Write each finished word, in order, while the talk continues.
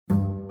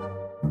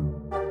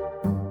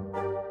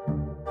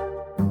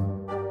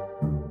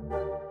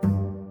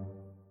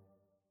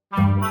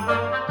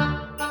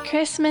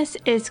Christmas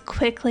is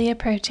quickly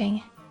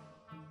approaching.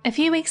 A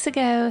few weeks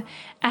ago,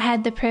 I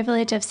had the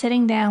privilege of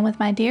sitting down with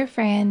my dear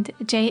friend,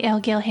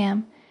 J.L.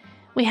 Gilham.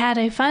 We had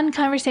a fun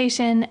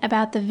conversation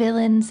about the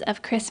villains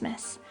of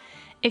Christmas,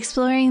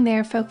 exploring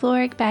their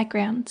folkloric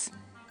backgrounds.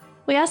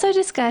 We also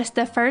discussed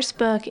the first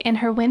book in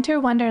her Winter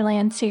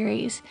Wonderland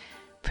series,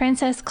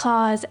 Princess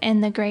Claus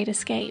and the Great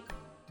Escape.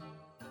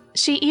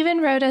 She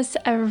even wrote us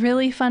a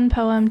really fun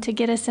poem to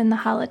get us in the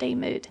holiday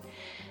mood.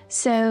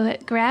 So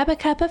grab a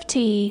cup of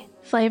tea,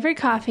 flavored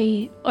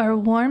coffee, or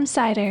warm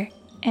cider,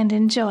 and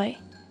enjoy.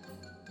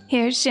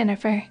 Here's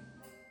Jennifer.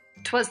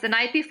 'Twas the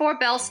Night Before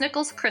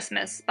Belsnickel's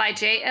Christmas by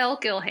J.L.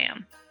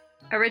 Gilham.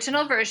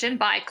 Original version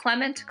by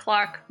Clement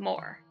Clarke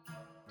Moore.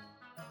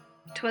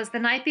 'Twas the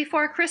night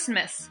before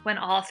Christmas, when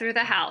all through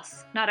the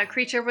house not a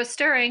creature was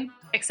stirring,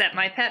 except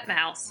my pet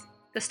mouse.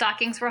 The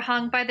stockings were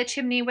hung by the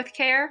chimney with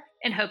care,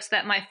 in hopes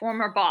that my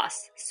former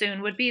boss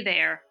soon would be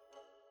there.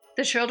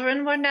 The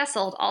children were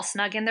nestled all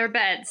snug in their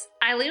beds.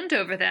 I loomed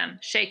over them,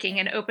 shaking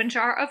an open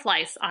jar of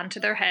lice onto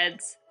their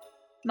heads.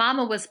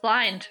 Mama was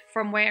blind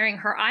from wearing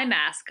her eye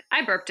mask.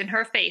 I burped in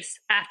her face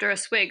after a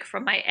swig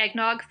from my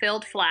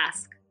eggnog-filled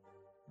flask.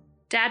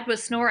 Dad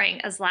was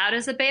snoring as loud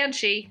as a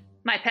banshee.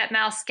 My pet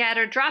mouse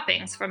scattered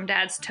droppings from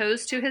Dad's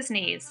toes to his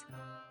knees.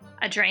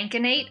 I drank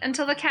and ate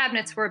until the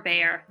cabinets were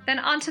bare, then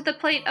onto the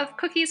plate of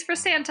cookies for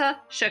Santa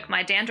shook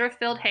my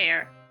dandruff-filled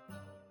hair.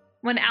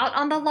 When out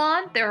on the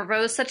lawn there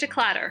arose such a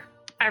clatter,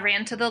 I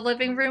ran to the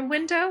living room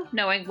window,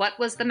 knowing what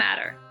was the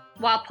matter.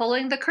 While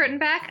pulling the curtain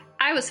back,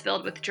 I was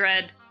filled with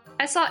dread.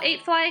 I saw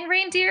 8 flying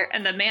reindeer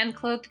and the man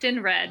clothed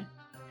in red.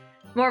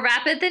 More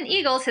rapid than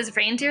eagles, his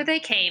reindeer they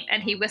came,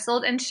 and he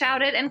whistled and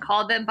shouted and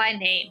called them by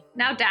name.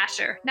 Now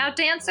Dasher, now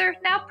Dancer,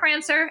 now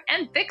Prancer,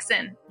 and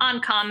Vixen,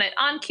 on Comet,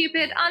 on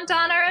Cupid, on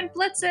Donner, and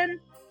Blitzen.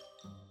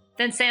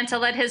 Then Santa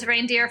led his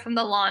reindeer from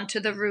the lawn to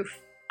the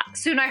roof.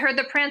 Soon I heard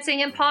the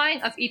prancing and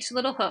pawing of each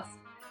little hoof.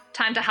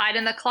 Time to hide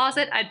in the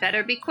closet, I'd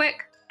better be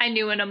quick. I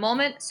knew in a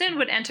moment soon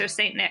would enter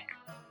St. Nick.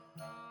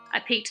 I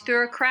peeked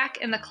through a crack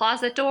in the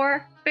closet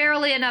door,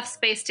 barely enough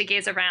space to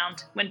gaze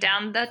around, when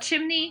down the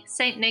chimney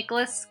St.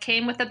 Nicholas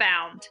came with a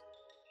bound.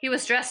 He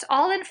was dressed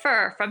all in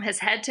fur from his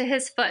head to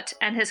his foot,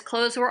 and his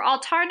clothes were all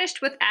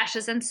tarnished with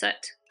ashes and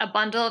soot. A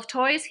bundle of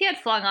toys he had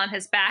flung on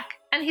his back,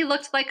 and he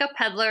looked like a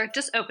peddler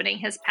just opening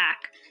his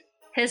pack.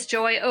 His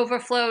joy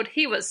overflowed,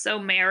 he was so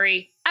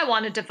merry. I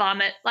wanted to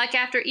vomit, like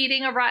after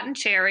eating a rotten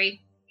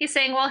cherry. He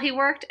sang while he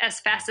worked, as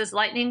fast as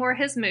lightning were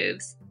his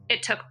moves.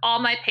 It took all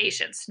my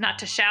patience not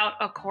to shout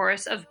a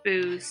chorus of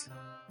boos.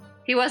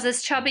 He was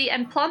as chubby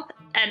and plump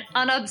and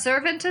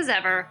unobservant as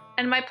ever,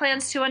 and my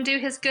plans to undo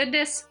his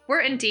goodness were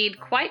indeed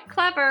quite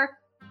clever.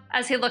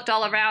 As he looked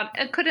all around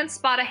and couldn't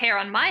spot a hair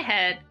on my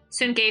head,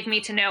 soon gave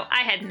me to know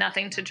I had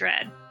nothing to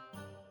dread.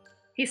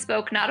 He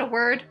spoke not a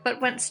word,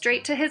 but went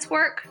straight to his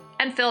work,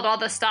 and filled all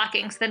the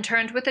stockings, then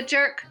turned with a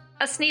jerk.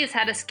 A sneeze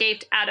had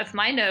escaped out of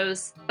my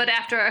nose, but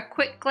after a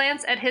quick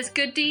glance at his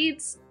good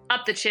deeds,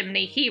 up the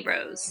chimney he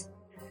rose.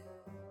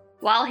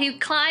 While he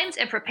climbed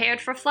and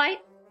prepared for flight,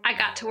 I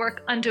got to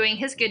work undoing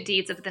his good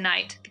deeds of the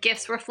night. The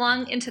gifts were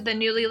flung into the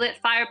newly lit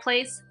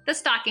fireplace. The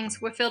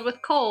stockings were filled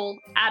with coal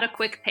at a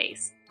quick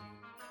pace.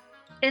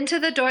 Into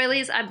the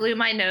doilies I blew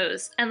my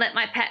nose and let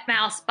my pet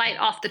mouse bite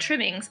off the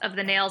trimmings of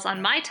the nails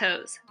on my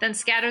toes, then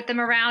scattered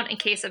them around in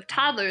case of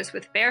toddlers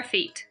with bare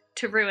feet.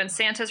 To ruin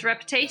Santa's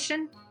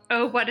reputation?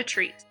 Oh, what a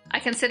treat. I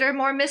consider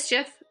more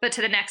mischief, but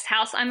to the next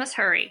house I must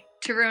hurry.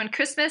 To ruin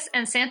Christmas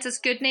and Santa's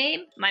good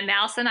name, my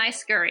mouse and I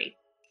scurry.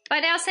 By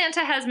now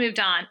Santa has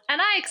moved on,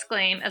 and I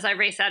exclaim as I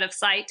race out of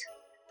sight,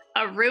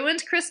 a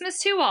ruined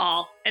Christmas to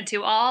all, and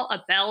to all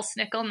a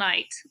Belsnickel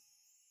night.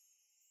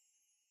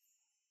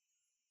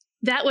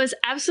 That was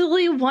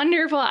absolutely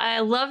wonderful.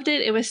 I loved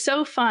it. It was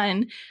so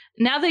fun.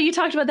 Now that you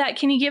talked about that,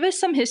 can you give us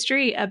some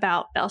history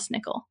about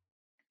Belsnickel?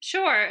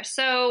 Sure.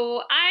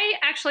 So I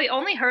actually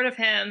only heard of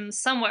him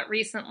somewhat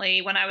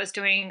recently when I was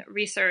doing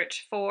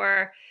research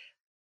for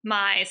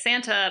my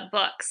Santa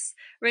books.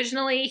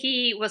 Originally,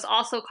 he was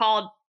also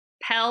called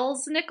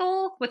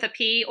Pelsnickel with a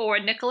P, or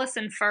Nicholas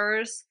in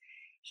Furs.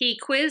 He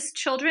quizzed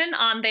children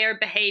on their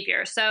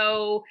behavior.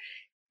 So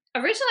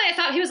originally I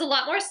thought he was a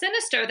lot more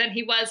sinister than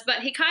he was, but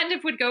he kind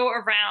of would go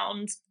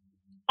around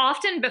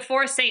often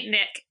before St.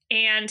 Nick,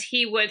 and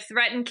he would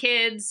threaten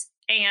kids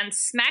and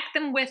smack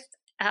them with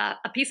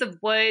a piece of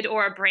wood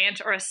or a branch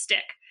or a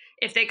stick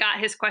if they got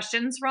his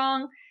questions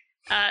wrong.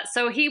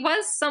 So he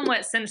was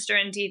somewhat sinister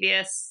and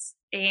devious.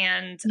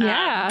 And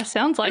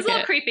sounds like it was a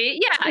little creepy.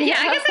 Yeah, I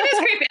guess it is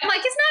creepy. I'm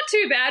like, he's not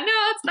too bad.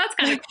 No, that's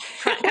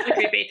kind of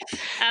creepy.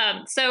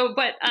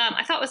 But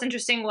I thought was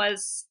interesting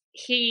was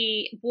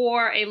he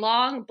wore a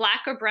long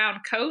black or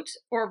brown coat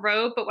or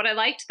robe. But what I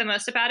liked the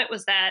most about it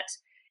was that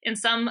in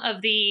some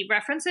of the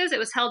references, it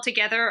was held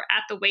together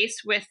at the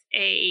waist with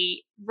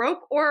a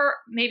rope or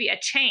maybe a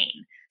chain.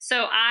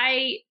 So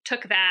I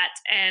took that,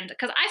 and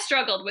because I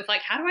struggled with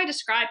like, how do I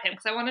describe him?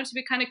 Because I wanted him to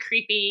be kind of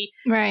creepy.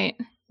 Right.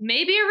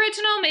 Maybe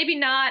original, maybe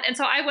not. And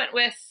so I went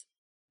with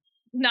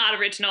not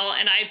original.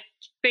 And I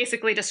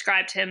basically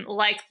described him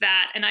like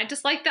that. And I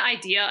just like the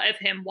idea of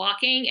him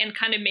walking and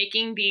kind of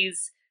making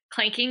these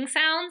clanking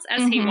sounds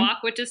as he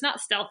walks, which is not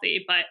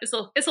stealthy, but it's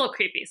a little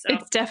creepy. So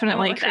it's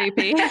definitely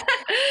creepy.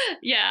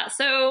 Yeah.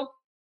 So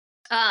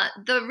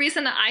the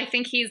reason that I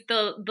think he's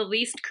the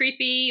least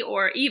creepy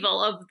or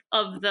evil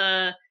of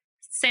the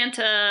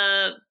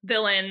Santa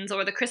villains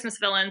or the Christmas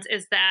villains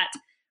is that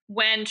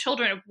when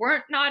children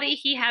weren't naughty,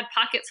 he had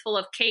pockets full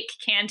of cake,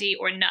 candy,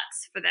 or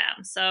nuts for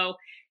them. So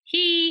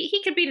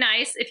he could be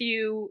nice if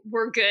you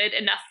were good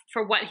enough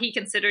for what he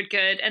considered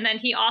good. And then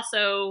he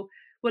also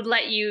would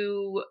let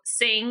you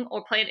sing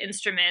or play an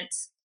instrument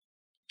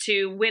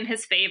to win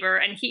his favor.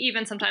 And he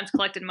even sometimes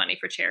collected money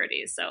for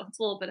charities. So it's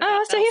a little bit of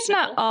so he's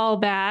not all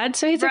bad.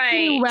 So he's a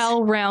pretty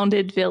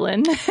well-rounded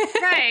villain.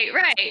 Right.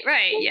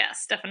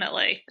 Yes,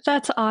 definitely.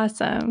 That's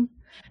awesome.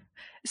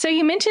 So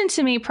you mentioned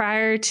to me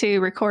prior to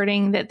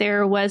recording that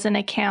there was an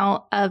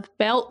account of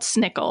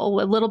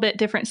Beltsnickel, a little bit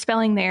different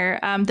spelling there,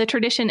 the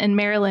tradition in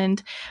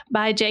Maryland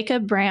by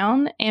Jacob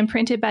Brown and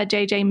printed by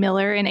J.J.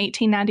 Miller in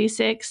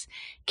 1896.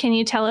 Can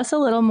you tell us a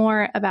little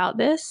more about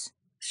this?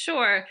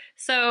 Sure.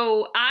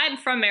 So I'm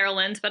from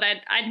Maryland, but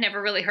I'd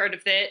never really heard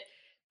of it.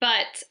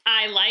 But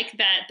I like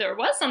that there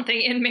was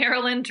something in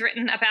Maryland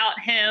written about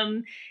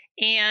him.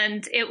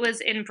 And it was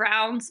in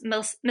Brown's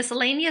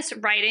Miscellaneous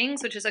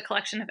Writings, which is a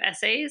collection of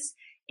essays.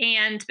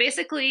 And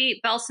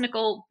basically,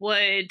 Beltsnickel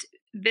would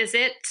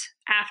visit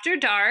after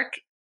dark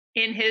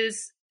in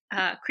his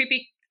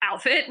creepy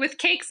outfit with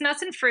cakes,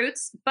 nuts, and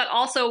fruits, but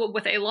also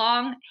with a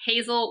long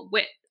hazel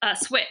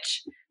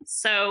switch.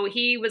 So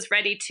he was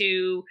ready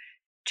to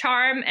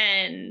charm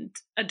and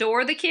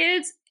adore the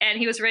kids, and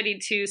he was ready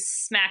to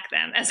smack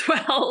them as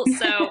well.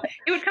 So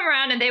he would come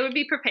around and they would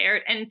be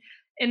prepared. And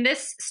in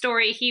this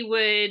story, he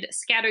would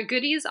scatter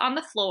goodies on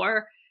the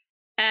floor.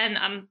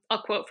 And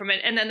I'll quote from it.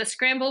 And then the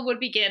scramble would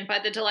begin by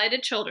the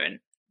delighted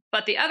children,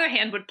 but the other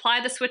hand would ply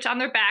the switch on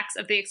their backs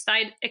of the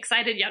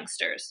excited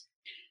youngsters.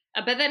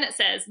 But then it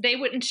says they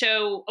wouldn't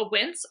show a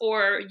wince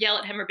or yell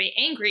at him or be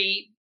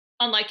angry,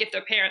 unlike if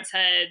their parents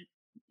had,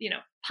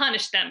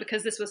 punished them,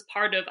 because this was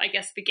part of, I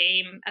guess, the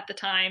game at the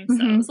time.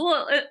 So it was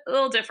a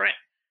little different.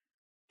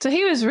 So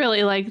he was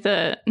really like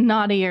the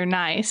naughty or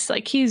nice.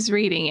 Like he's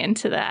reading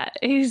into that.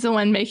 He's the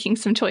one making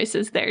some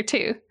choices there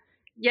too.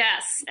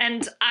 Yes.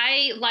 And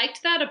I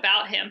liked that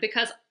about him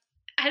because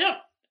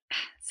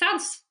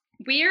sounds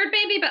weird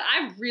maybe, but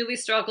I really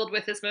struggled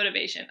with his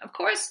motivation. Of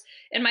course,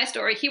 in my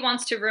story, he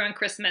wants to ruin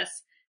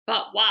Christmas,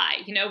 but why?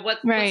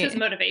 What's his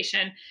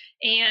motivation?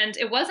 And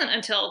it wasn't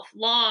until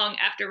long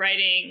after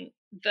writing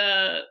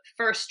the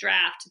first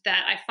draft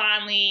that I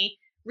finally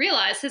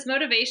realized his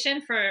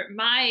motivation for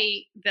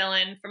my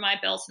villain, for my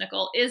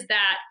Beltsnickel, is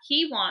that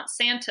he wants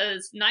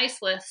Santa's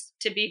nice list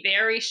to be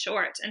very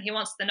short and he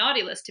wants the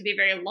naughty list to be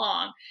very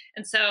long.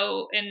 And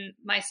so in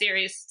my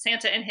series,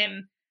 Santa and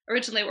him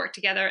originally work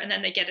together and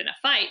then they get in a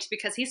fight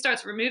because he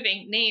starts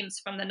removing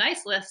names from the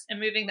nice list and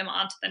moving them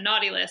onto the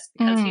naughty list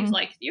because he's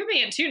like, you're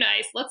being too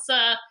nice. Let's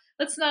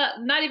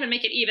not even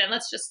make it even.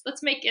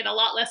 Let's make it a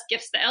lot less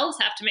gifts the elves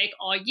have to make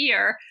all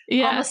year.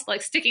 Yeah. Almost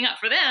like sticking up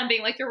for them,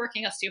 being like, you're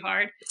working us too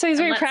hard. So he's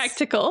very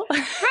practical.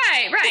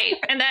 Right.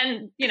 And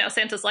then,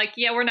 Santa's like,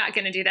 yeah, we're not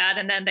going to do that.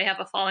 And then they have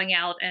a falling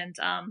out and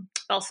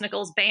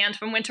Beltsnickel's banned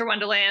from Winter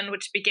Wonderland,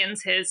 which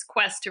begins his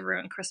quest to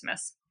ruin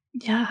Christmas.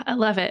 Yeah, I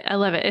love it.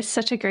 It's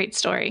such a great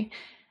story.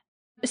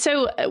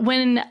 So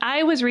when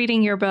I was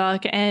reading your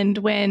book and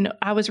when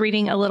I was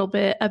reading a little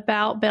bit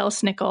about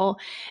Beltsnickel,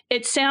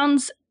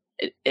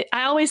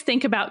 I always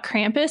think about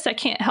Krampus. I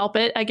can't help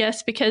it, I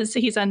guess, because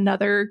he's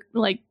another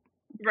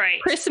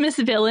Christmas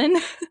villain.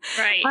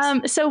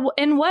 Right. So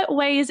in what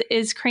ways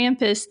is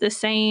Krampus the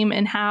same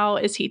and how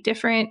is he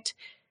different?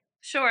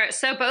 Sure.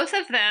 So both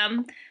of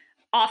them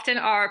often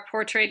are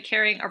portrayed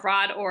carrying a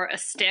rod or a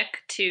stick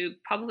to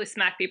probably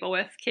smack people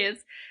with, kids,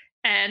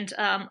 and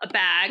a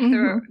bag.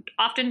 They're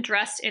often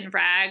dressed in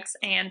rags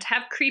and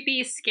have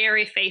creepy,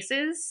 scary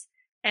faces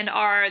and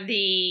are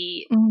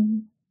the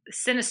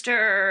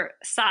sinister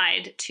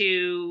side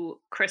to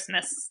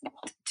Christmas,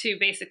 to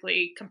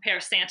basically compare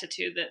Santa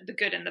to the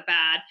good and the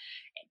bad.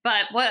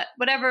 But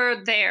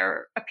whatever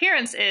their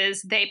appearance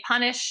is, they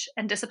punish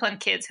and discipline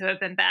kids who have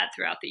been bad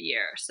throughout the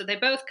year. So they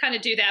both kind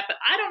of do that. But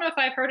I don't know if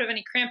I've heard of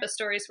any Krampus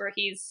stories where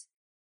he's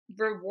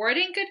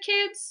rewarding good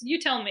kids. You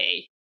tell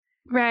me.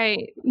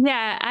 Right.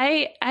 Yeah.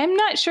 I'm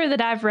not sure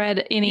that I've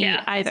read any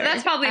either. So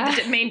that's probably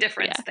the main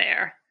difference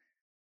there.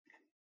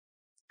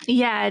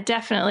 Yeah,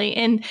 definitely.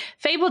 And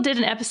Fable did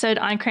an episode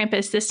on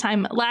Krampus this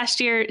time last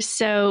year.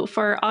 So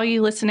for all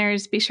you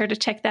listeners, be sure to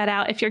check that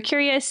out. If you're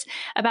curious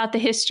about the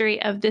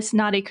history of this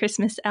naughty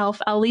Christmas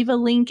elf, I'll leave a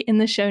link in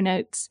the show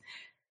notes.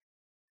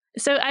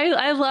 So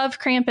I love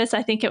Krampus.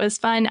 I think it was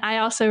fun. I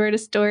also wrote a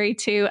story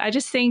too. I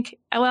just think,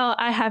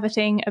 I have a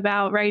thing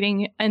about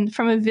writing and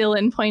from a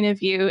villain point of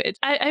view.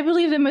 I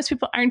believe that most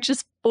people aren't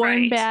just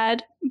born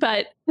bad,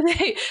 but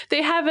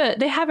they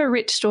have a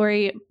rich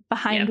story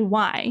behind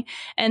why.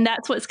 And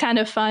that's what's kind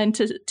of fun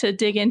to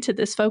dig into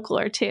this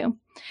folklore too.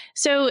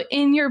 So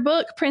in your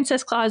book,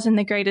 Princess Claus and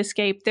the Great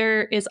Escape,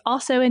 there is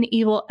also an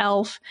evil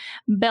elf,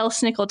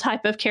 Belsnickel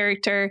type of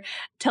character.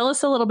 Tell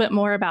us a little bit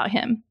more about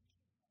him.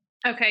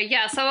 Okay,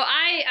 yeah. So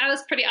I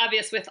was pretty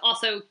obvious with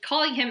also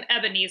calling him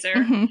Ebenezer,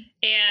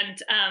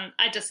 and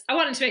I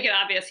wanted to make it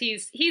obvious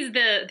he's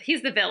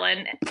the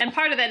villain, and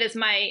part of that is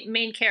my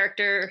main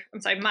character.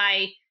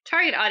 My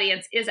target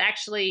audience is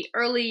actually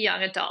early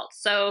young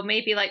adults, so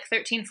maybe like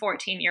 13,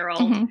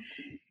 14-year-old,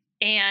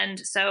 and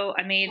so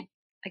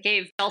I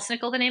gave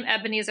Belsnickel the name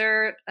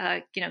Ebenezer,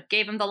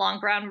 gave him the long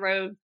brown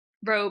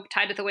robe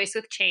tied at the waist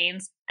with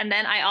chains. And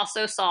then I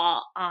also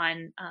saw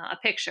on a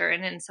picture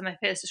and in some of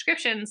his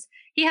descriptions,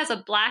 he has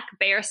a black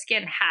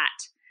bearskin hat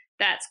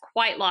that's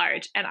quite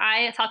large. And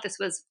I thought this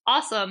was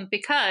awesome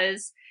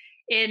because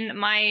in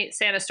my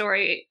Santa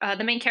story,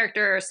 the main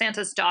character,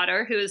 Santa's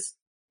daughter, who's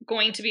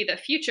going to be the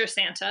future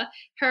Santa,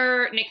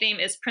 her nickname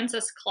is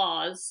Princess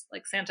Claus,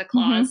 like Santa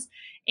Claus.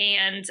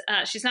 And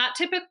she's not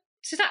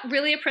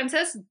really a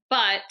princess,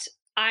 but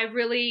I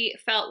really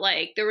felt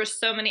like there were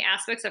so many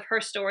aspects of her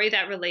story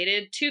that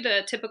related to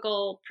the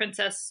typical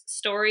princess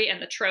story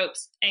and the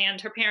tropes, and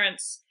her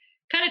parents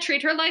kind of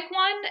treat her like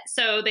one,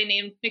 so they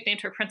nicknamed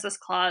her Princess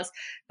Claus.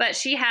 But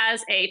she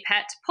has a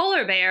pet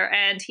polar bear,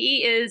 and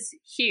he is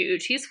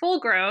huge. He's full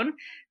grown,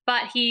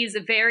 but he's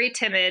very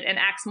timid and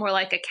acts more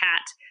like a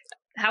cat.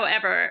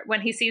 However,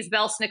 when he sees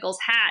Belsnickel's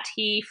hat,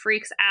 he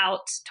freaks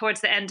out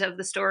towards the end of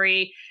the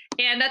story.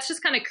 And that's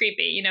just kind of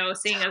creepy,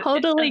 seeing a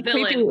villain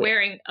creepy.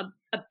 Wearing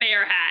a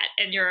bear hat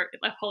and you're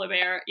a polar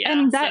bear. Yeah,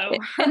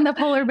 and the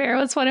polar bear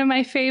was one of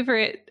my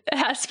favorite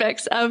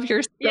aspects of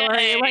your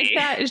story. Yay. Like,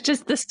 that is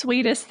just the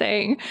sweetest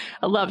thing.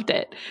 I loved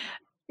it.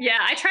 Yeah,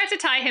 I tried to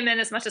tie him in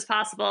as much as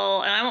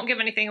possible, and I won't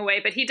give anything away,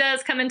 but he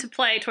does come into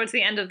play towards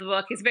the end of the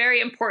book. He's very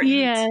important.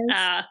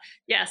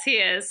 Yes, he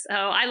is. Oh,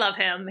 I love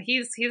him.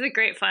 He's a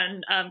great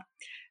fun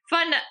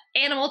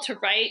animal to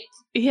write.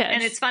 Yes.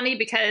 And it's funny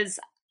because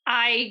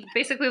I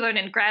basically learned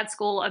in grad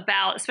school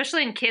about,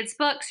 especially in kids'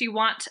 books, you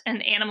want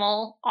an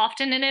animal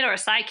often in it or a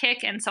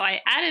sidekick. And so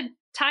I added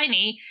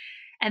Tiny.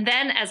 And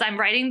then as I'm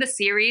writing the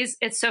series,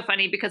 it's so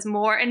funny because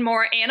more and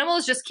more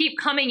animals just keep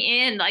coming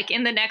in. Like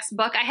in the next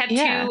book, I have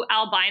 2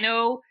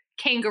 albino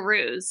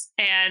kangaroos,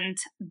 and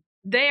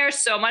they are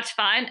so much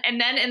fun. And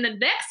then in the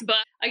next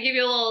book, I'll give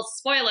you a little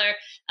spoiler.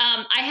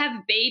 I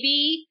have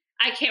baby,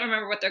 I can't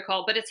remember what they're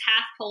called, but it's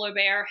half polar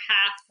bear,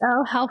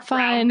 half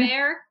brown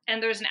bear.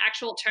 And there's an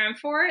actual term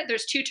for it.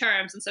 There's 2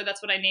 terms. And so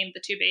that's what I named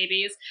the 2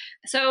 babies.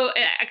 So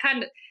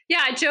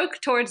I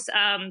joke towards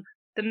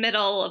the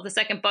middle of the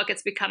second book,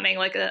 it's becoming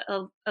like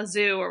a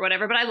zoo or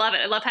whatever. But I love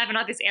it. I love having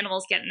all these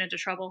animals getting into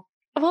trouble.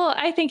 Well,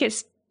 I think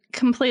it's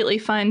completely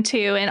fun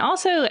too, and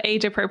also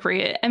age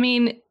appropriate. I'm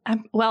in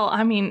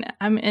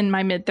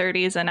my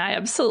mid-30s, and I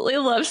absolutely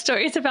love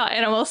stories about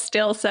animals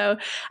still. So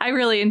I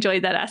really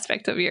enjoyed that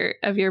aspect of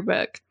your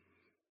book.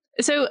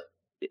 So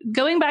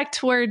going back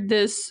toward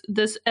this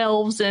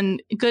elves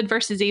and good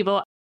versus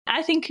evil,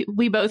 I think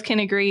we both can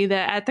agree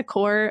that at the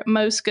core,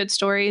 most good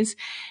stories,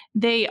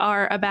 they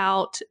are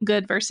about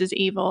good versus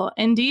evil.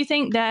 And do you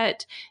think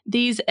that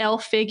these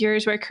elf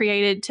figures were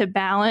created to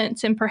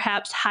balance and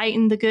perhaps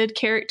heighten the good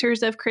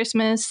characters of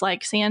Christmas,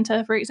 like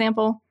Santa, for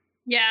example?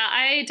 Yeah,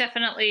 I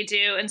definitely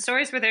do. In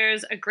stories where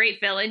there's a great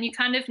villain, you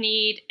kind of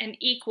need an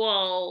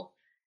equal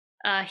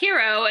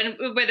hero.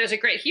 And where there's a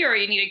great hero,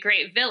 you need a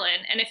great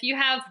villain. And if you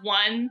have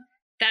one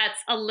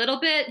that's a little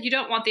bit, you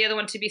don't want the other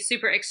one to be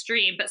super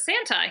extreme. But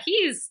Santa,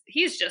 he's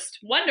just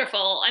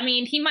wonderful. I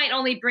mean, he might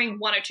only bring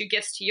 1 or 2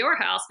 gifts to your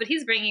house, but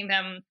he's bringing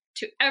them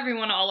to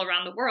everyone all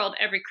around the world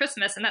every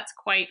Christmas, and that's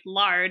quite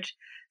large.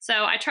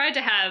 So I tried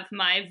to have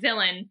my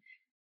villain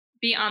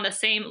be on the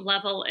same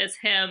level as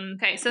him.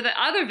 Okay, so the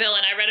other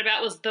villain I read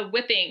about was the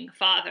Whipping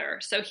Father.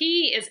 So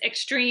he is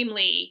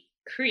extremely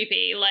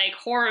creepy, like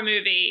horror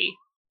movie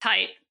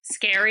type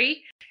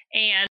scary.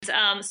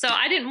 And so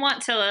I didn't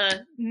want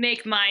to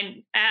make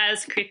mine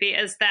as creepy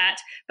as that,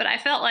 but I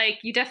felt like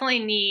you definitely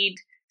need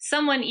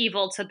someone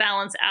evil to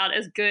balance out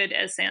as good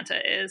as Santa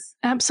is.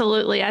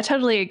 Absolutely. I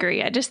totally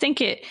agree. I just think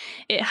it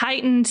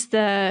heightens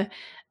the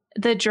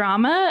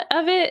drama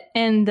of it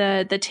and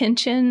the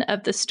tension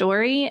of the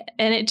story.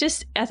 And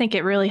I think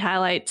it really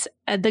highlights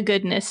the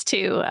goodness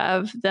too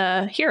of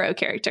the hero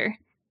character.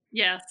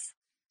 Yes.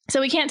 So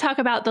we can't talk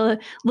about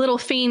the little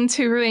fiends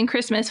who ruin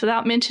Christmas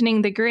without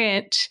mentioning The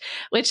Grinch,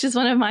 which is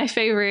one of my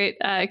favorite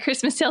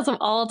Christmas tales of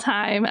all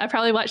time. I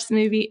probably watch the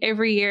movie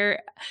every year.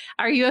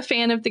 Are you a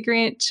fan of The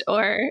Grinch?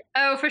 Or?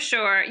 Oh, for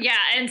sure. Yeah.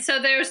 And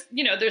so there's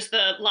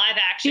the live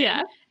action.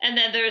 Yeah. And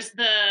then there's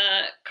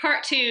the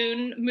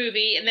cartoon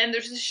movie. And then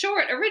there's the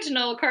short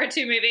original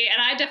cartoon movie.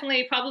 And I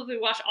definitely probably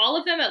watch all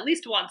of them at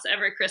least once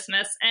every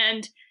Christmas.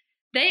 And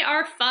they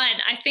are fun.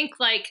 I think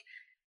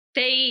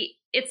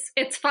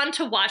it's fun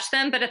to watch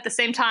them, but at the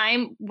same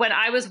time, when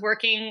I was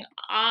working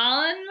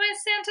on my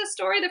Santa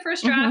story, the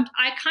first draft,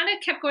 I kind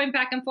of kept going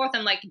back and forth.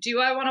 I'm like, do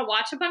I want to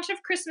watch a bunch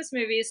of Christmas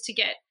movies to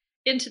get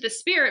into the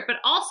spirit, but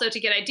also to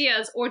get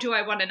ideas, or do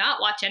I want to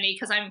not watch any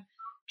because I'm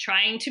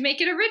trying to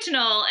make it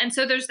original? And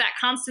so there's that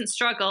constant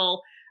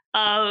struggle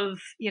of,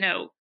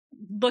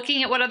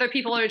 looking at what other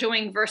people are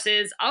doing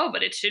versus,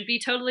 but it should be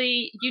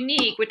totally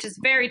unique, which is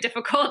very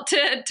difficult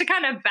to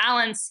kind of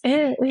balance.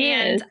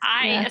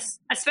 I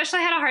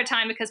especially had a hard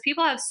time because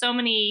people have so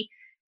many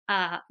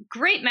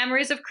great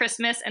memories of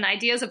Christmas and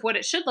ideas of what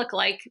it should look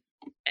like,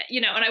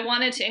 and I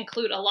wanted to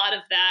include a lot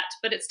of that,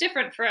 but it's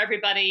different for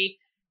everybody.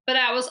 But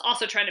I was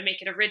also trying to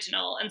make it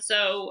original. And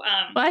so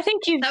I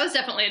think that was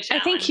definitely a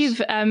challenge. I think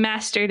you've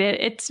mastered it.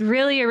 It's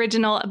really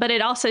original, but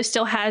it also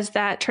still has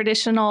that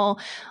traditional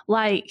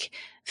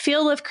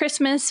feel of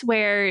Christmas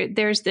where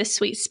there's this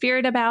sweet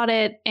spirit about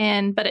it,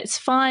 but it's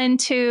fun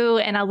too.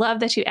 And I love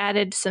that you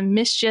added some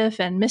mischief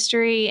and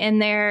mystery in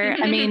there.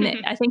 I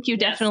mean, I think you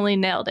definitely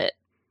nailed it.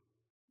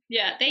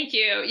 Yeah, thank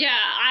you. Yeah,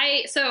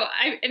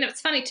 and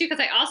it's funny too,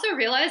 because I also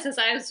realized as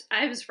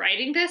I was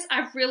writing this,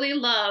 I really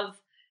love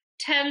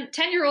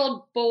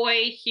 10-year-old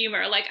boy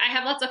humor. Like, I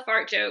have lots of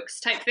fart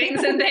jokes type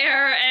things in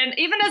there. And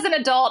even as an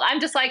adult, I'm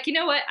just like, you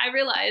know what? I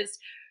realized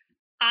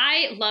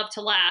I love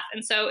to laugh.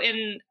 And so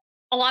in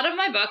a lot of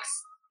my books,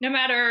 no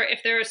matter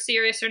if they're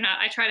serious or not,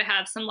 I try to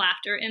have some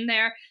laughter in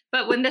there.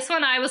 But when this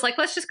one, I was like,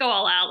 let's just go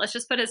all out. Let's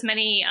just put as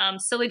many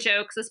silly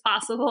jokes as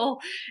possible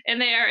in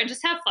there and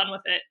just have fun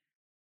with it.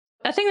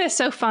 I think that's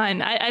so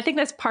fun. I think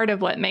that's part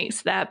of what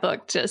makes that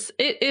book just,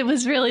 it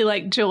was really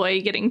like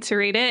joy getting to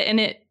read it.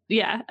 And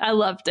I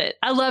loved it.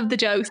 I love the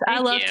jokes. I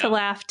love to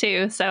laugh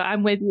too. So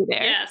I'm with you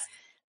there. Yes.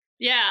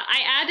 Yeah.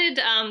 I added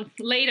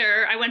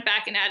later, I went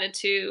back and added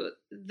to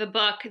the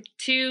book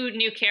 2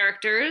 new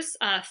characters,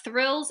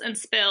 Thrills and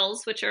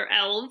Spills, which are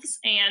elves,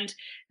 and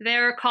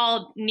they're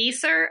called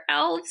Neeser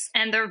elves,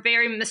 and they're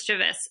very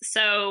mischievous.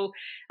 So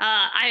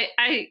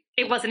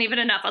it wasn't even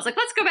enough. I was like,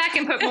 let's go back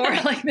and put more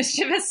like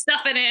mischievous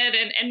stuff in it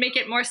and make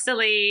it more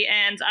silly.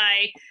 And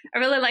I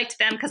really liked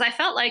them because I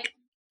felt like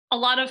a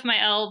lot of my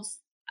elves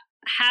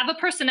have a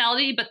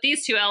personality, but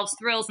these 2 elves,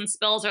 Thrills and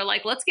Spills, are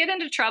like, let's get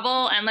into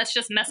trouble and let's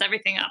just mess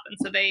everything up. And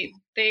so they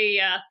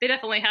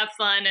definitely have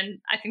fun, and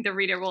I think the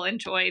reader will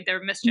enjoy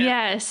their mischief.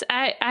 Yes,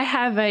 I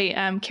have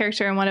a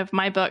character in one of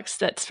my books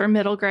that's for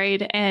middle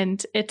grade,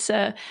 and it's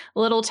a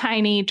little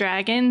tiny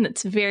dragon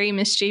that's very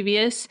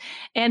mischievous,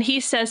 and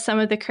he says some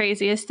of the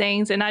craziest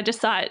things. And I just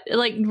thought,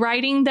 like,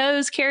 writing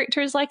those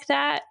characters like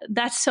that,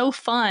 that's so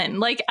fun.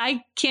 Like,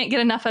 I can't get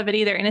enough of it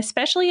either, and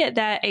especially at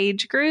that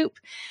age group.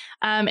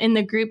 In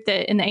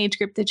the age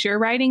group that you're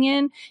writing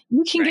in,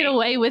 you can get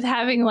away with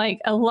having like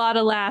a lot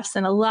of laughs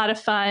and a lot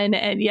of fun.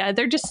 And yeah,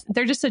 they're just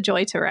a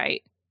joy to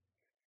write.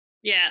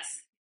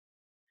 Yes.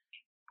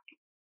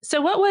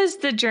 So what was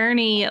the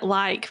journey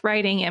like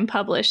writing and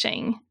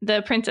publishing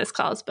the Princess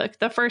Claus book,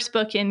 the first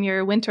book in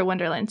your Winter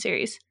Wonderland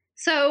series?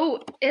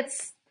 So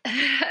it's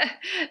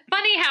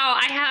funny how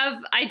I have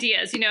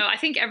ideas. I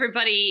think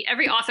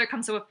every author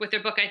comes up with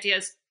their book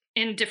ideas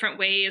in different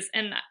ways.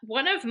 And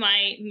one of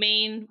my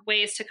main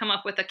ways to come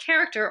up with a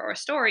character or a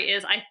story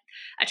is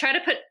I try to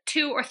put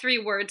 2 or 3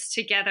 words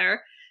together,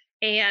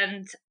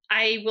 and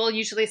I will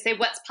usually say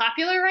what's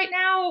popular right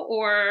now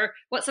or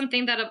what's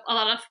something that a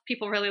lot of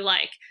people really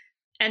like.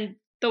 And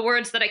the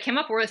words that I came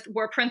up with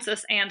were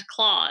princess and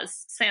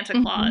Claus, Santa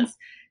Claus.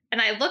 And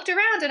I looked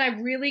around and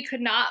I really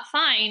could not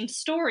find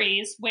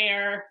stories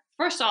where,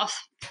 first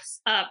off,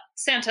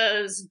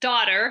 Santa's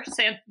daughter,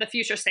 the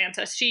future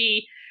Santa,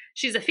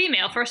 she's a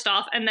female, first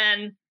off, and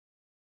then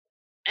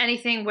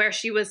anything where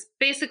she was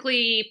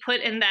basically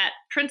put in that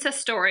princess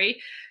story.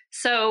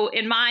 So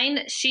in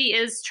mine, she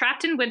is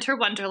trapped in Winter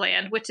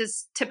Wonderland, which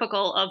is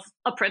typical of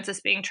a princess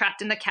being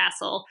trapped in the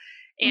castle.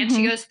 And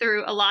she goes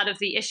through a lot of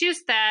the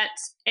issues that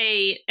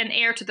an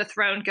heir to the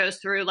throne goes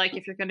through. Like,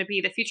 if you're going to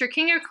be the future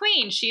king or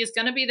queen, she is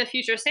going to be the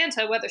future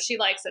Santa, whether she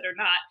likes it or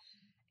not.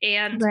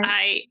 And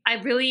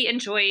I really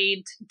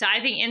enjoyed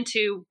diving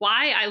into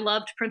why I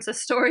loved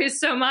princess stories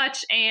so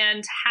much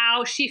and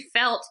how she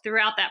felt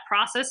throughout that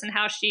process and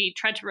how she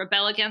tried to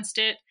rebel against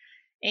it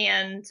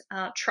and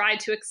tried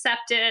to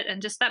accept it.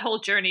 And just that whole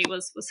journey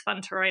was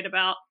fun to write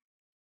about.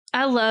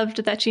 I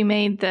loved that you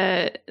made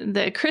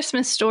the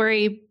Christmas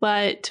story,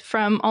 but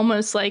from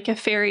almost like a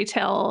fairy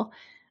tale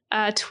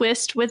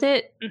twist with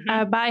it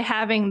by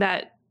having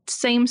that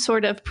same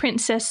sort of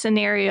princess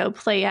scenario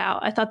play out.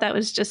 I thought that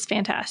was just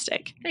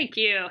fantastic. Thank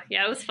you.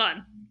 Yeah, it was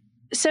fun.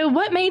 So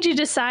what made you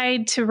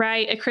decide to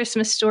write a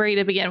Christmas story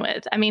to begin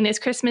with? I mean, is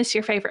Christmas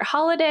your favorite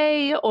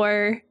holiday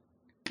or?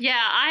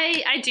 Yeah,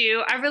 I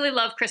do. I really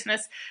love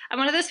Christmas. I'm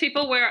one of those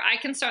people where I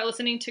can start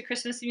listening to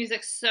Christmas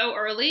music so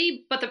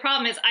early, but the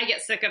problem is I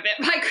get sick of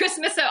it by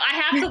Christmas. So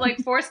I have to like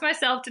force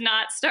myself to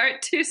not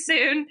start too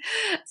soon.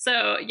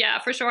 So yeah,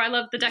 for sure. I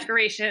love the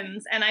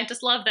decorations, and I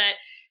just love that,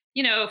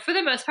 for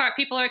the most part,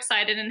 people are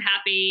excited and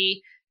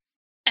happy.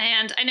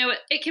 And I know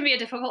it can be a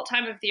difficult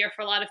time of the year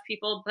for a lot of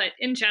people, but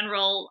in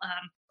general,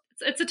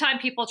 it's a time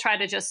people try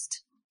to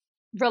just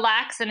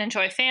relax and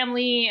enjoy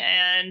family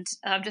and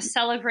just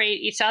celebrate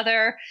each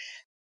other.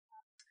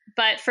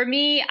 But for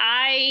me,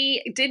 I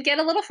did get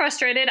a little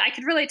frustrated. I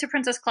could relate to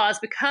Princess Claus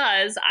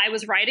because I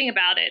was writing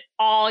about it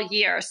all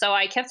year. So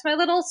I kept my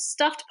little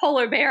stuffed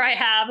polar bear I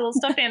have, a little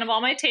stuffed animal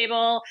on my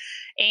table.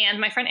 And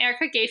my friend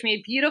Erica gave me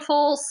a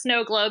beautiful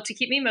snow globe to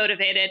keep me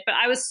motivated. But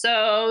I was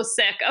so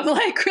sick of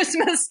like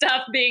Christmas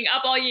stuff being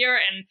up all year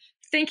and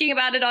thinking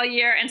about it all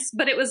year.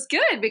 But it was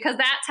good because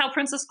that's how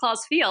Princess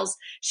Claus feels.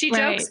 She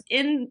jokes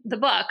in the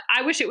book,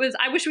 I wish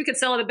we could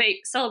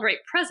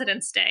celebrate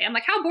President's Day. I'm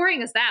like, how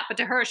boring is that? But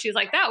to her, she's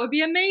like, that would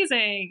be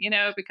amazing,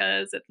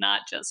 because it's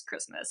not just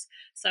Christmas.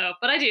 So,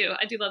 but I do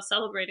love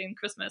celebrating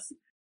Christmas.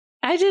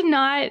 I did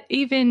not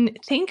even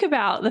think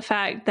about the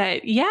fact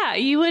that,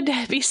 you would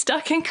be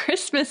stuck in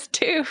Christmas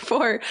too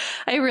for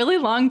a really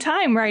long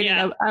time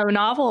writing a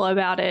novel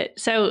about it.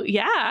 So,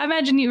 I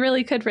imagine you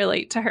really could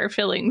relate to her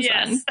feelings.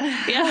 Yes.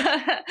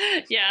 Yeah.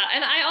 Yeah.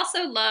 And I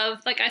also love,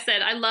 like I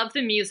said, I love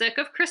the music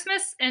of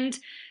Christmas. And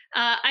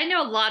I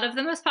know a lot of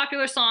the most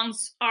popular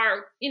songs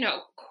are,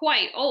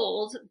 quite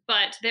old,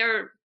 but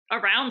they're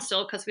around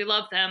still because we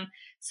love them.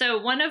 So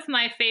one of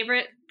my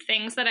favorite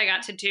things that I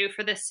got to do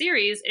for this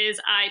series is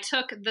I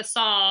took the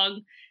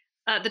song,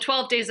 The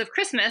 12 Days of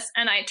Christmas,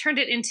 and I turned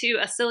it into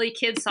a silly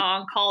kid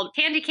song called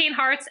Candy Cane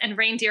Hearts and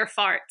Reindeer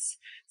Farts.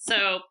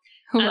 So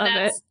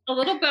that's a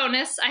little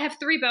bonus. I have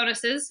 3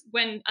 bonuses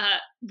when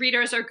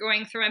readers are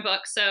going through my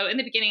book. So in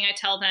the beginning, I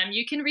tell them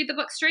you can read the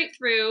book straight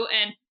through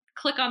and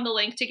click on the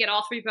link to get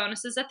all 3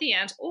 bonuses at the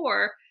end,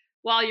 or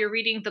while you're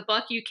reading the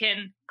book, you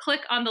can click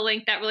on the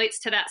link that relates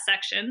to that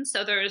section.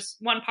 So there's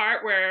one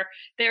part where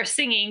they're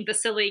singing the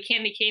silly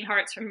Candy Cane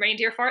Hearts from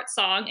Reindeer Fart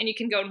song, and you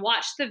can go and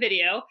watch the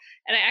video.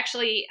 And I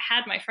actually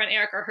had my friend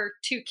Erica, her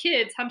 2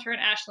 kids, Hunter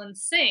and Ashlyn,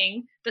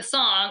 sing the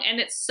song,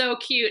 and it's so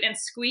cute and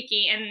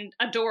squeaky and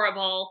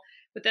adorable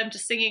with them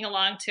just singing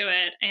along to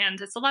it. And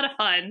it's a lot of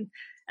fun.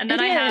 And then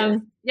I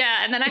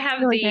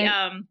have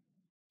the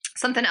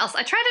something else.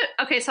 I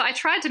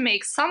tried to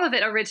make some of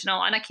it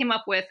original, and I came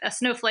up with a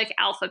snowflake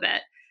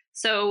alphabet.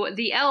 So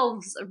the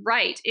elves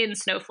write in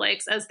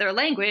snowflakes as their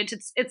language.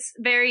 It's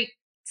very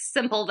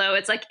simple though.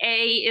 It's like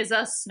A is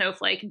a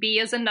snowflake, B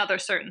is another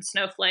certain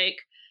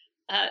snowflake.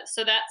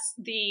 So that's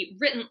the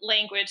written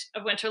language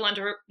of Winter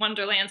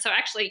Wonderland. So I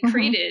actually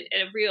created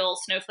a real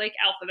snowflake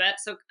alphabet.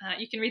 So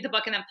you can read the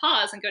book and then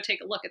pause and go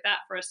take a look at that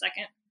for a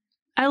second.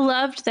 I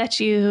loved that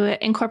you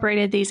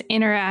incorporated these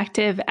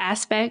interactive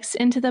aspects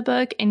into the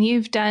book, and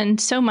you've done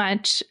so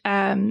much.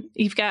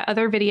 You've got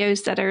other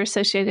videos that are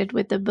associated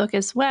with the book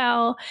as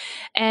well.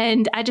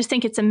 And I just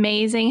think it's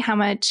amazing how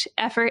much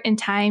effort and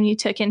time you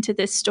took into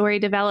this story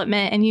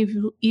development. And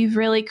you've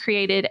really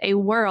created a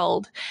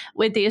world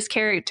with these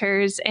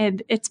characters,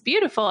 and it's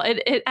beautiful.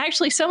 It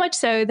actually so much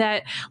so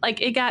that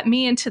like it got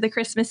me into the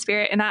Christmas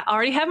spirit, and I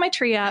already have my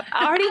tree up.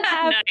 I already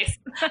have nice.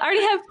 I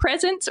already have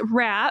presents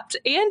wrapped,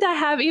 and I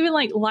have even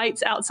like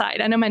lights outside.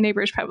 I know my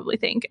neighbors probably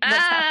think what's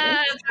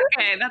happening.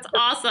 Okay, that's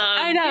awesome.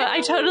 I know. I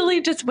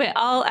totally just went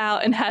all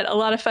out and had a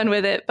lot of fun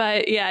with it.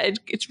 But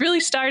it's really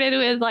started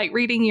with like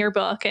reading your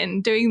book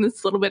and doing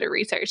this little bit of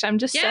research. I'm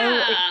just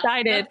so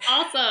excited. That's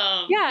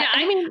awesome. Yeah,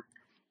 I mean,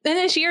 and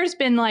this year's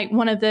been like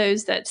one of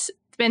those that's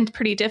been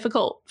pretty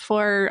difficult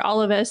for all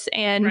of us.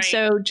 And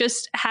so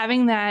just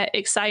having that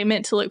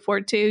excitement to look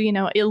forward to,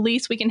 at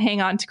least we can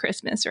hang on to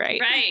Christmas, right?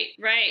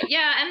 Right.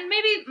 Yeah. And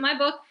maybe my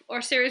book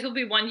or series will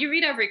be one you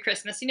read every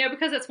Christmas,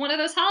 because it's one of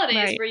those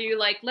holidays where you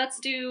like, let's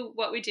do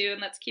what we do and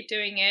let's keep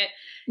doing it.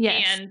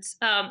 Yes.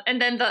 And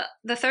then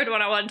the third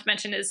one I wanted to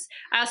mention is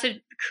I also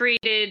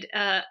created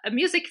a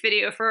music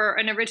video for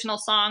an original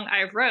song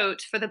I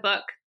wrote for the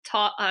book.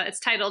 It's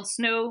titled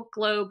Snow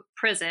Globe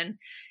Prison.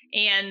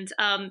 And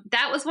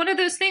that was one of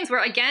those things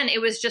where, again, it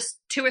was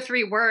just 2 or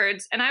 3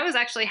 words, and I was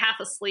actually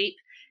half asleep,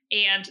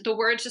 and the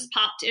words just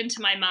popped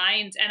into my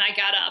mind, and I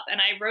got up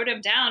and I wrote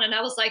them down, and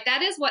I was like,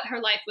 that is what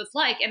her life was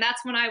like. And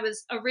that's when I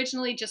was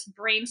originally just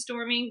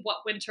brainstorming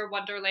what Winter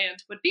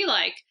Wonderland would be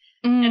like.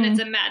 And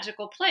it's a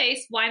magical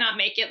place. Why not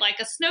make it like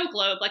a snow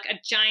globe, like a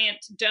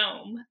giant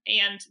dome?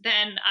 And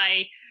then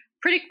I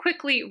pretty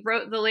quickly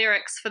wrote the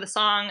lyrics for the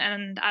song,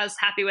 and I was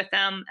happy with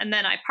them. And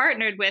then I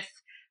partnered with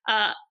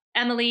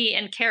Emily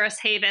and Karis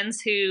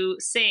Havens, who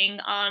sing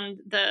on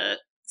the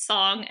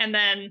song. And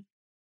then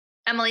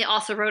Emily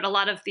also wrote a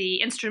lot of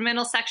the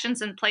instrumental sections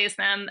and plays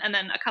them. And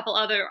then a couple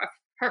other of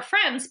her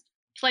friends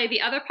play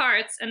the other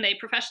parts, and they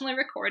professionally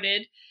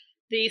recorded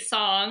the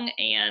song,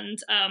 and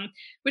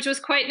which was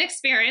quite an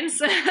experience.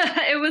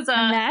 It was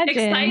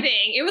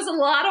exciting. It was a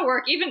lot of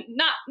work, even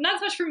not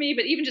as much for me,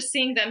 but even just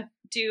seeing them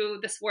do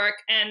this work.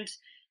 And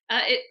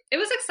it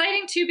was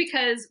exciting too,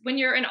 because when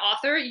you're an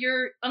author,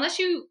 unless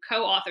you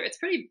co-author, it's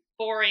pretty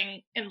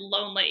boring and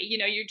lonely.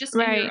 You're just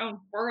in your own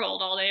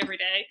world all day, every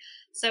day.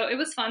 So it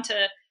was fun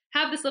to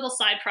have this little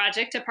side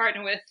project to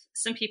partner with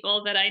some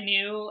people that I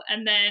knew.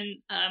 And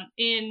then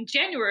in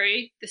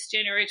January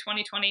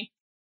 2020,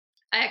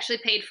 I actually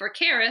paid for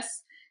Karis,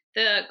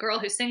 the girl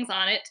who sings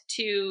on it,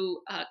 to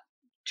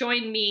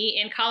join me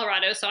in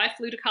Colorado. So I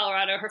flew to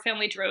Colorado. Her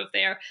family drove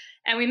there,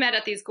 and we met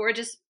at these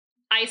gorgeous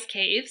ice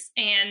caves,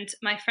 and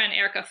my friend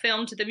Erica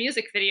filmed the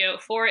music video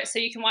for it. So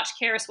you can watch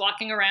Karis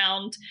walking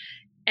around.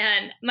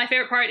 And my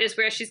favorite part is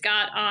where she's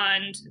got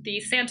on the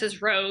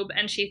Santa's robe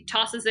and she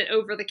tosses it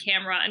over the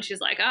camera and she's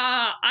like,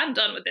 I'm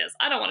done with this.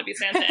 I don't want to be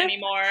Santa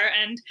anymore.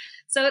 And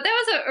so that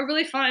was a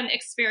really fun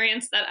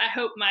experience that I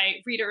hope my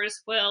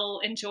readers will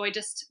enjoy,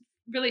 just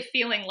really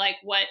feeling like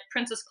what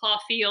Princess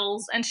Claus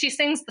feels. And she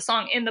sings the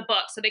song in the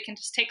book, so they can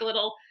just take a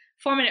little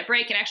 4-minute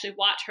break and actually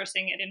watch her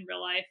sing it in real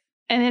life.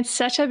 And it's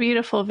such a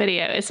beautiful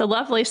video. It's a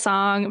lovely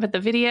song, but the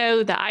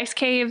video, the ice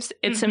caves,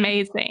 it's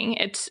amazing.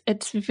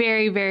 It's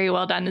very, very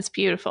well done. It's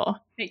beautiful.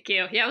 Thank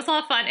you. Yeah, it was a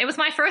lot of fun. It was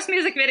my first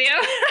music video,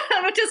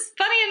 which is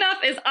funny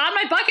enough, is on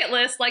my bucket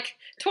list like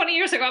 20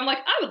 years ago. I'm like,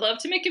 I would love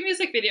to make a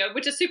music video,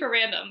 which is super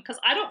random because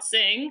I don't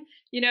sing,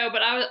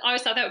 but I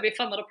always thought that would be a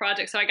fun little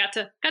project. So I got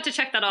to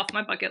check that off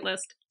my bucket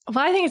list.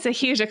 Well, I think it's a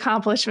huge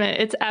accomplishment.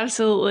 It's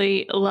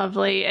absolutely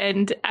lovely.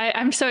 And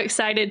I'm so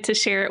excited to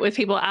share it with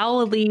people.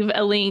 I'll leave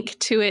a link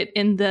to it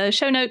in the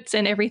show notes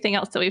and everything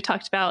else that we've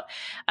talked about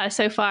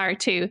so far,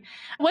 too.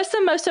 What's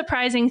the most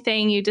surprising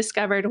thing you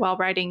discovered while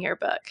writing your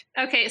book?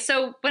 Okay,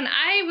 so when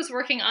I was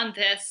working on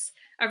this,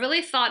 I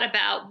really thought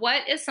about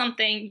what is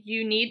something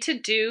you need to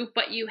do,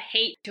 but you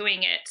hate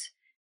doing it.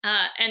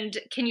 And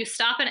can you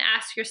stop and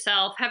ask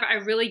yourself, have I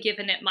really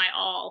given it my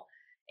all?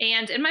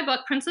 And in my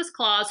book, Princess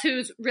Claus,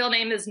 whose real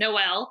name is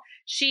Noelle,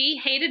 she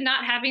hated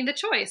not having the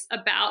choice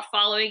about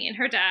following in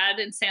her dad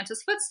and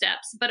Santa's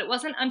footsteps. But it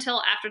wasn't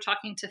until after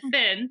talking to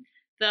Finn,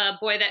 the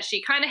boy that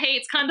she kind of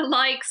hates, kind of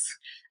likes,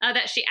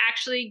 that she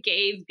actually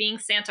gave being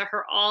Santa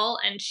her all.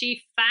 And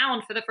she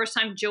found for the first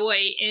time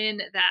joy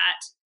in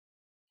that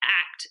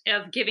act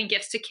of giving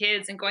gifts to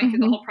kids and going through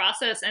the whole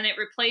process. And it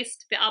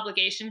replaced the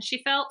obligation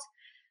she felt.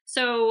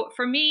 So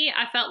for me,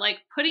 I felt like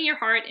putting your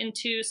heart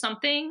into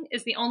something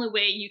is the only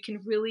way you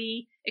can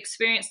really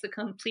experience the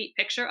complete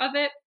picture of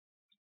it.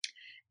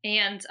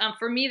 And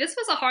for me, this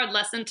was a hard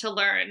lesson to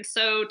learn.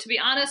 So to be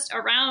honest,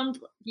 around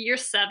year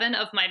 7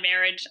 of my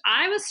marriage,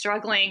 I was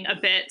struggling a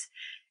bit.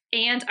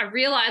 And I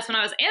realized when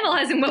I was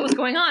analyzing what was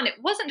going on, it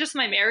wasn't just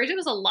my marriage. It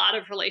was a lot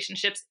of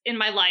relationships in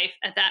my life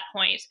at that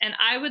point. And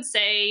I would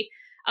say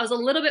I was a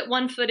little bit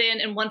one foot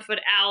in and one foot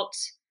out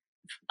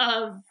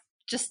of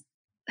just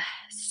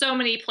so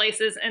many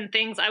places and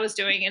things I was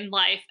doing in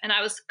life. And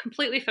I was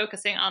completely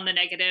focusing on the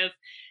negative.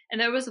 And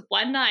there was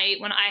one night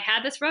when I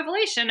had this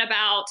revelation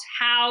about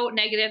how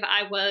negative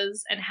I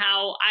was and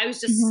how I was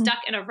just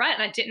stuck in a rut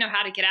and I didn't know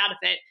how to get out of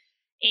it.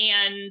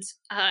 And,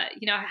 I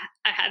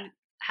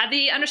had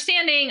the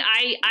understanding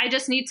I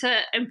just need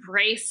to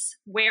embrace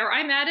where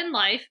I'm at in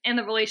life and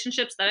the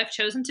relationships that I've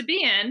chosen to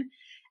be in.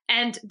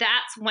 And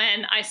that's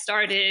when I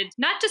started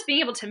not just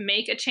being able to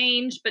make a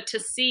change, but to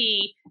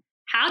see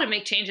how to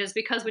make changes,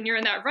 because when you're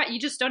in that rut, you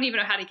just don't even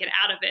know how to get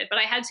out of it. But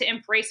I had to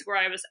embrace where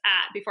I was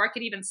at before I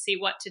could even see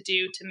what to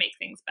do to make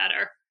things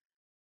better.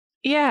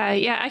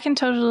 Yeah, I can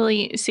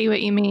totally see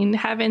what you mean.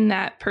 Having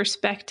that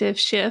perspective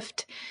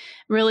shift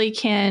really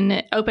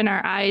can open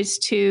our eyes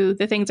to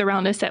the things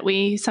around us that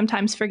we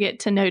sometimes forget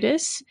to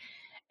notice.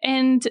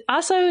 And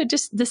also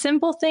just the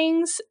simple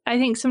things. I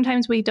think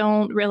sometimes we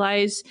don't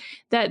realize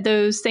that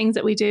those things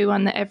that we do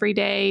on the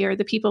everyday or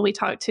the people we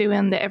talk to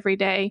in the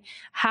everyday,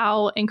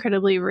 how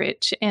incredibly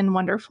rich and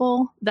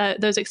wonderful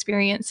those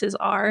experiences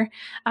are,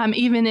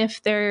 even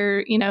if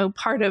they're,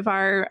 part of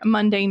our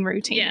mundane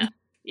routine.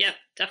 Yeah,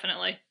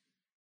 definitely.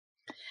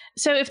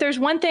 So if there's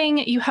one thing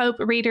you hope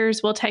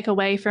readers will take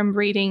away from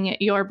reading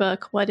your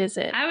book, what is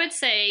it? I would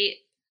say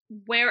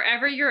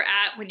wherever you're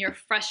at, when you're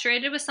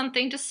frustrated with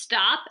something, just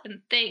stop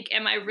and think,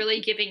 am I really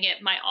giving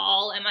it my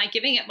all? Am I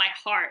giving it my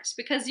heart?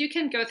 Because you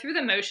can go through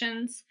the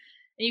motions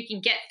and you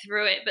can get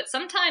through it. But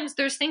sometimes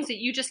there's things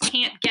that you just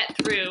can't get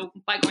through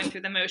by going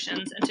through the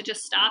motions, and to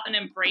just stop and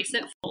embrace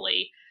it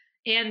fully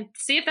and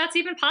see if that's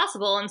even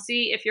possible and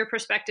see if your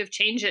perspective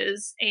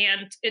changes.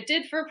 And it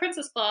did for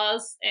Princess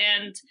Claus.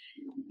 And,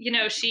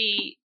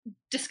 she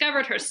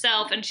discovered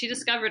herself and she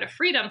discovered a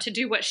freedom to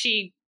do what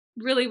she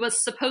really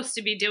was supposed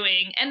to be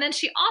doing. And then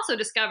she also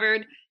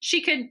discovered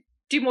she could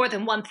do more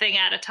than one thing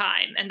at a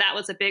time. And that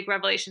was a big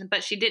revelation,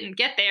 but she didn't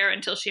get there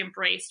until she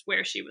embraced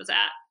where she was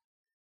at.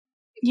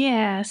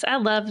 Yes, I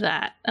love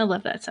that. I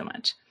love that so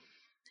much.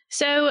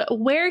 So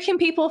where can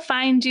people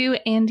find you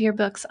and your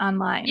books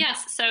online?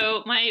 Yes.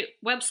 So my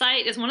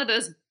website is one of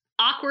those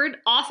awkward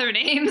author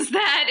names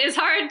that is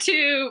hard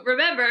to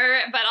remember,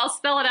 but I'll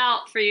spell it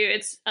out for you.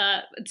 It's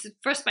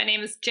first, my name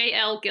is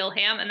J.L.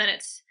 Gillham, and then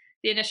it's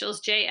the initials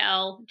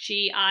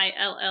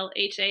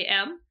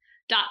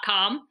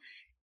JLGILLHAM.com.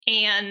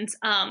 And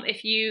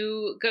if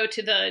you go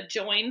to the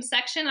join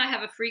section, I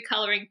have a free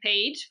coloring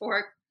page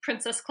for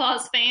Princess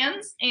Claus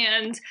fans,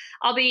 and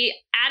I'll be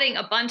adding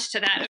a bunch to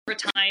that over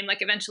time,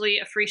 like eventually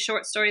a free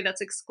short story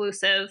that's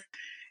exclusive.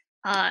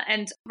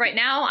 And right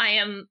now I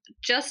am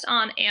just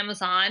on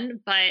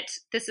Amazon, but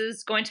this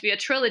is going to be a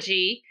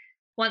trilogy.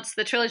 Once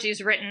the trilogy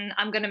is written,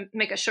 I'm going to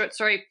make a short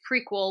story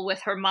prequel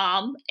with her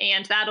mom,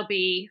 and that'll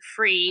be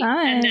free.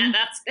 And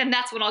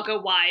that's when I'll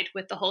go wide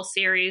with the whole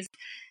series.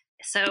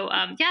 So,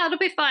 yeah, it'll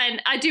be fun.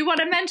 I do want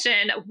to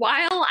mention,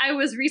 while I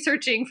was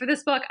researching for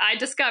this book, I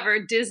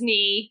discovered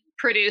Disney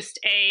produced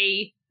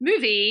a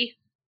movie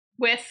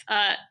with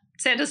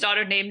Santa's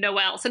daughter named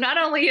Noelle. So not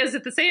only is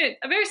it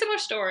a very similar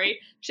story,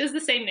 she has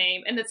the same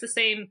name, and it's the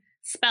same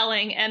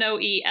spelling,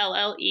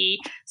 Noelle.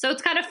 So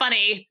it's kind of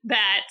funny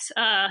that,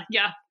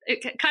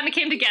 it kind of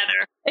came together.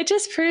 It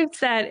just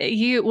proves that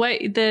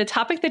the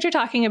topic that you're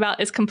talking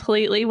about is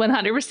completely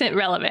 100%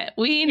 relevant.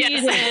 We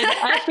needed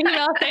a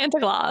female Santa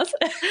Claus.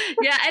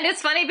 Yeah, and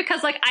it's funny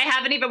because like I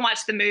haven't even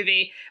watched the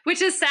movie,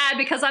 which is sad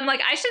because I'm like,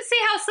 I should see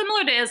how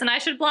similar it is and I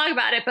should blog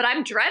about it, but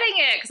I'm dreading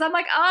it because I'm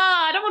like,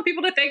 I don't want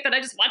people to think that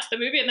I just watched the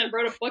movie and then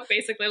wrote a book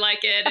basically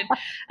like it.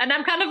 And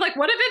I'm kind of like,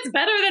 what if it's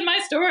better than my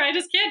story? I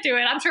just can't do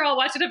it. I'm sure I'll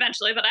watch it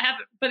eventually, but I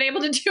haven't been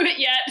able to do it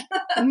yet.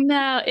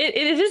 No, it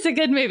is a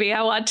good movie.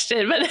 I watched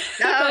it, but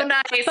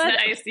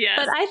nice, yes.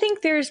 But I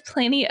think there's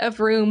plenty of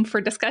room for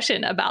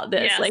discussion about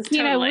this. Yes, like,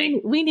 totally.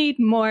 we need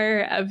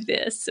more of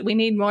this. We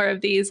need more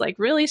of these like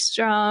really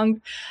strong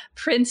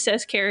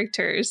princess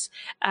characters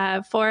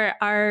for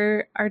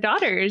our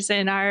daughters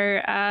and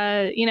our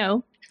our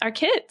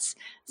kids.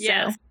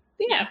 Yes. So,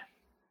 yeah.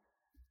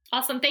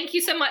 Awesome. Thank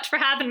you so much for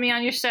having me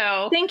on your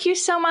show. Thank you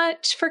so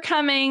much for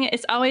coming.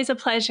 It's always a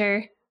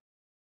pleasure.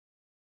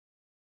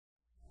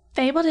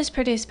 Fabled is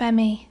produced by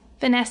me,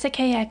 Vanessa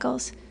K.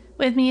 Eccles,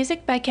 with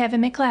music by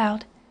Kevin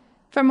MacLeod.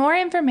 For more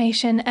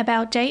information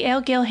about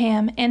J.L.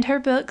 Gilham and her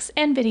books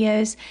and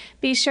videos,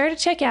 be sure to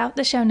check out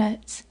the show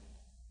notes.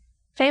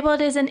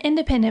 Fabled is an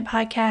independent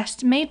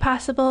podcast made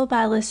possible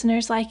by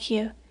listeners like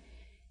you.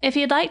 If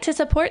you'd like to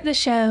support the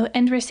show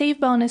and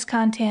receive bonus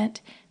content,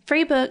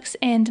 free books,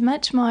 and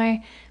much more,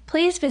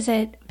 please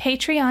visit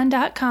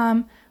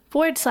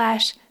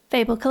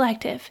patreon.com/Fable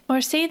Collective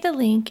or see the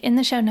link in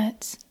the show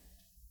notes.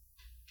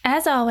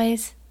 As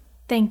always,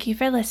 thank you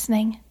for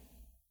listening.